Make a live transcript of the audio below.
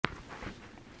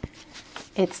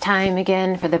It's time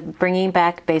again for the Bringing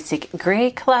Back Basic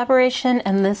Gray collaboration,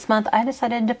 and this month I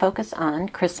decided to focus on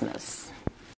Christmas.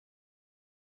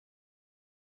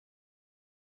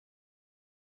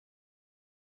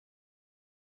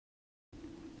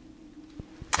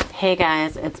 Hey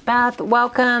guys, it's Beth.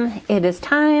 Welcome. It is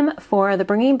time for the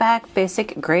Bringing Back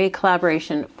Basic Gray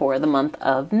collaboration for the month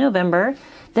of November.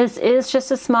 This is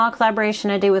just a small collaboration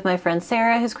I did with my friend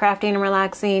Sarah, who's crafting and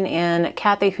relaxing, and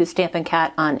Kathy, who's Stampin'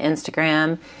 Cat on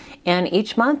Instagram. And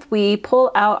each month we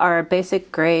pull out our basic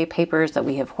gray papers that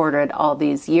we have hoarded all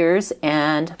these years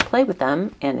and play with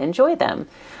them and enjoy them.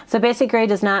 So Basic Gray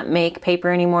does not make paper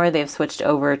anymore. They've switched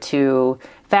over to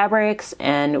fabrics,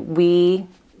 and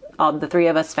all the three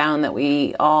of us found that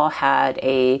we all had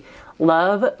a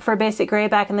love for Basic Gray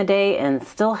back in the day and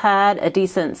still had a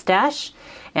decent stash.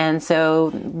 And so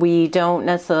we don't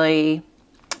necessarily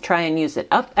try and use it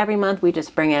up every month. We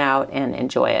just bring it out and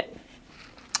enjoy it.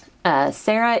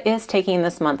 Sarah is taking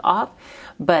this month off,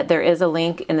 but there is a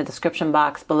link in the description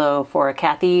box below for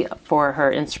Kathy for her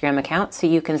Instagram account, so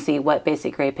you can see what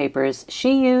Basic Gray papers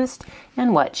she used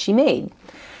and what she made.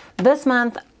 This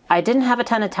month, I didn't have a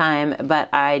ton of time,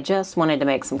 but I just wanted to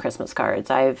make some Christmas cards.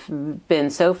 I've been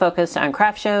so focused on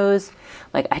craft shows,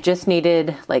 I just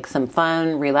needed some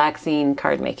fun, relaxing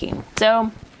card making.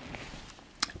 So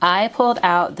I pulled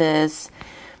out this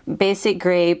Basic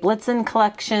Gray Blitzen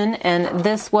collection, and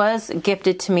this was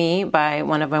gifted to me by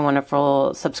one of my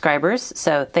wonderful subscribers,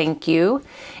 so thank you.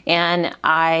 And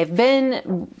I've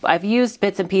used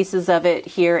bits and pieces of it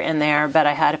here and there, but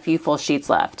I had a few full sheets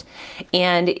left.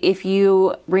 And if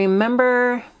you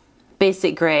remember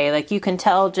Basic Gray, you can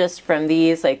tell just from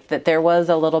these that there was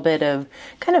a little bit of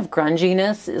kind of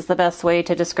grunginess is the best way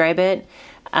to describe it.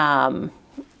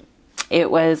 It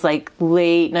was late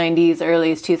 90s,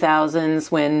 early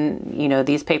 2000s when,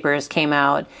 these papers came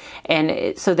out.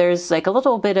 And so there's a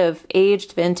little bit of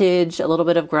aged vintage, a little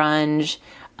bit of grunge,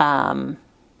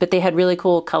 but they had really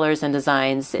cool colors and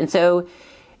designs. And so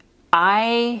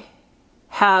I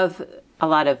have a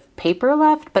lot of paper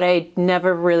left, but I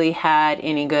never really had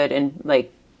any good and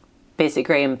Basic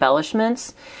Gray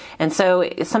embellishments. And so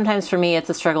sometimes for me, it's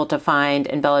a struggle to find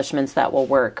embellishments that will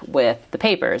work with the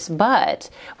papers, but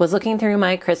was looking through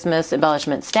my Christmas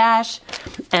embellishment stash,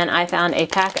 and I found a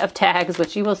pack of tags,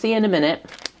 which you will see in a minute,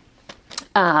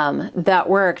 that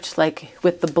worked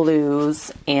with the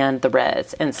blues and the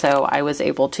reds. And so I was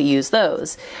able to use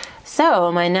those.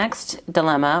 So my next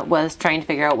dilemma was trying to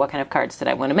figure out what kind of cards did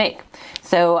I want to make.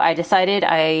 So I decided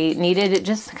I needed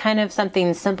just kind of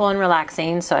something simple and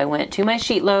relaxing. So I went to my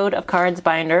Sheetload of Cards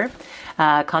binder.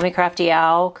 Call Me Crafty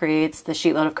Owl creates the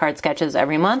Sheetload of Card sketches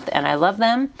every month, and I love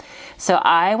them. So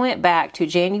I went back to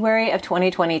January of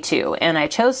 2022, and I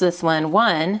chose this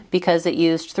one, because it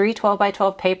used 3 12 by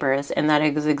 12 papers, and that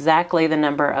is exactly the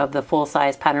number of the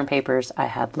full-size pattern papers I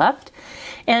had left.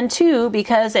 And 2,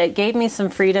 because it gave me some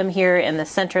freedom here in the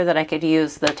center that I could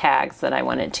use the tags that I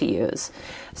wanted to use.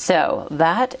 So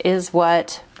that is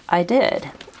what I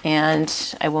did. And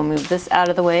I will move this out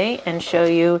of the way and show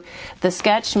you the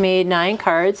sketch made 9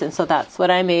 cards. And so that's what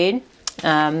I made.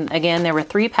 Again, there were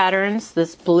 3 patterns.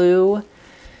 This blue,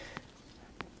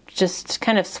 just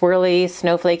kind of swirly,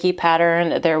 snowflakey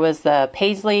pattern. There was the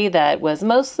paisley that was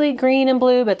mostly green and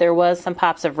blue, but there was some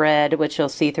pops of red, which you'll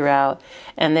see throughout.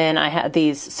 And then I had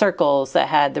these circles that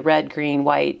had the red, green,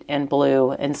 white, and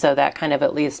blue. And so that kind of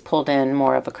at least pulled in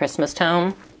more of a Christmas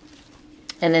tone.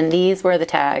 And then these were the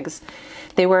tags.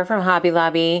 They were from Hobby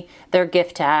Lobby. They're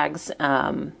gift tags,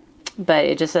 but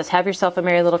it just says, "Have yourself a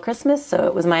merry little Christmas." So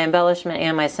it was my embellishment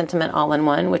and my sentiment all in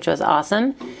one, which was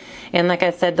awesome. And like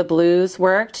I said, the blues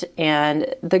worked,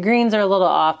 and the greens are a little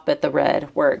off, but the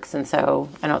red works. And so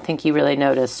I don't think you really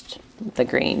noticed the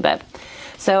green.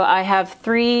 So I have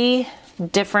 3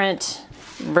 different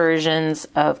versions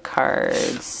of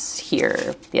cards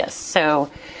here. Yes. So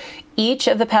each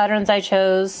of the patterns I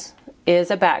chose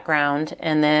is a background,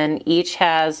 and then each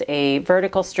has a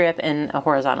vertical strip and a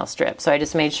horizontal strip. So I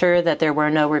just made sure that there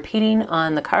were no repeating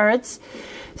on the cards.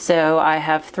 So I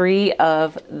have 3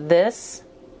 of this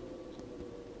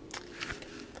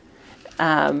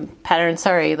pattern.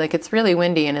 Sorry, it's really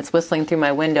windy and it's whistling through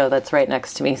my window that's right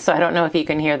next to me. So I don't know if you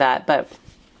can hear that, and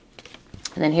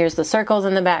then here's the circles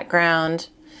in the background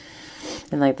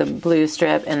and the blue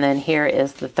strip. And then here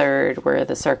is the third where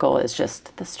the circle is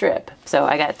just the strip. So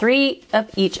I got 3 of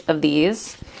each of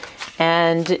these,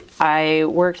 and I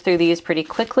worked through these pretty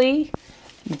quickly,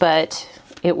 but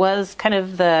it was kind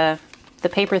of the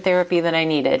paper therapy that I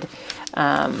needed.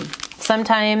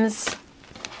 Sometimes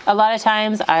a lot of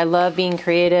times I love being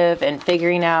creative and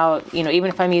figuring out, you know, even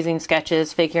if I'm using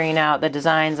sketches, figuring out the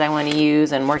designs I want to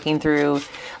use and working through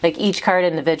like each card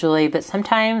individually. But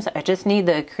sometimes I just need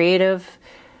the creative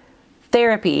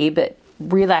therapy, but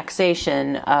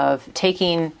relaxation of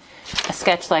taking a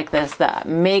sketch like this that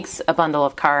makes a bundle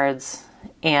of cards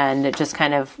and just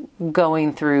kind of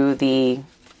going through the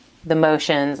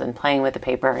motions and playing with the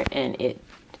paper. And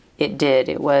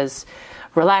it was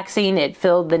relaxing. It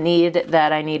filled the need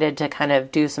that I needed to kind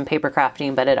of do some paper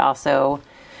crafting, but it also,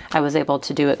 I was able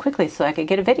to do it quickly so I could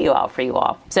get a video out for you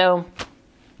all. So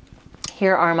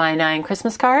here are my 9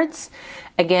 Christmas cards.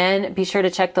 Again, be sure to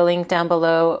check the link down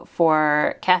below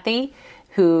for Kathy,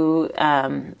 who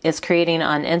is creating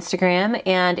on Instagram.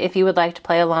 And if you would like to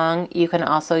play along, you can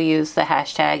also use the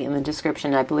hashtag in the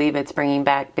description. I believe it's bringing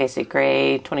back Basic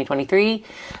Gray 2023,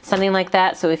 something like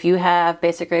that. So if you have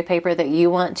Basic Gray paper that you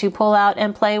want to pull out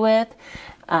and play with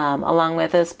along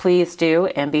with us, please do.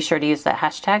 And be sure to use that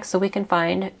hashtag so we can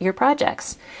find your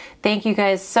projects. Thank you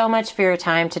guys so much for your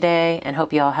time today, and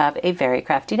hope you all have a very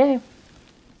crafty day.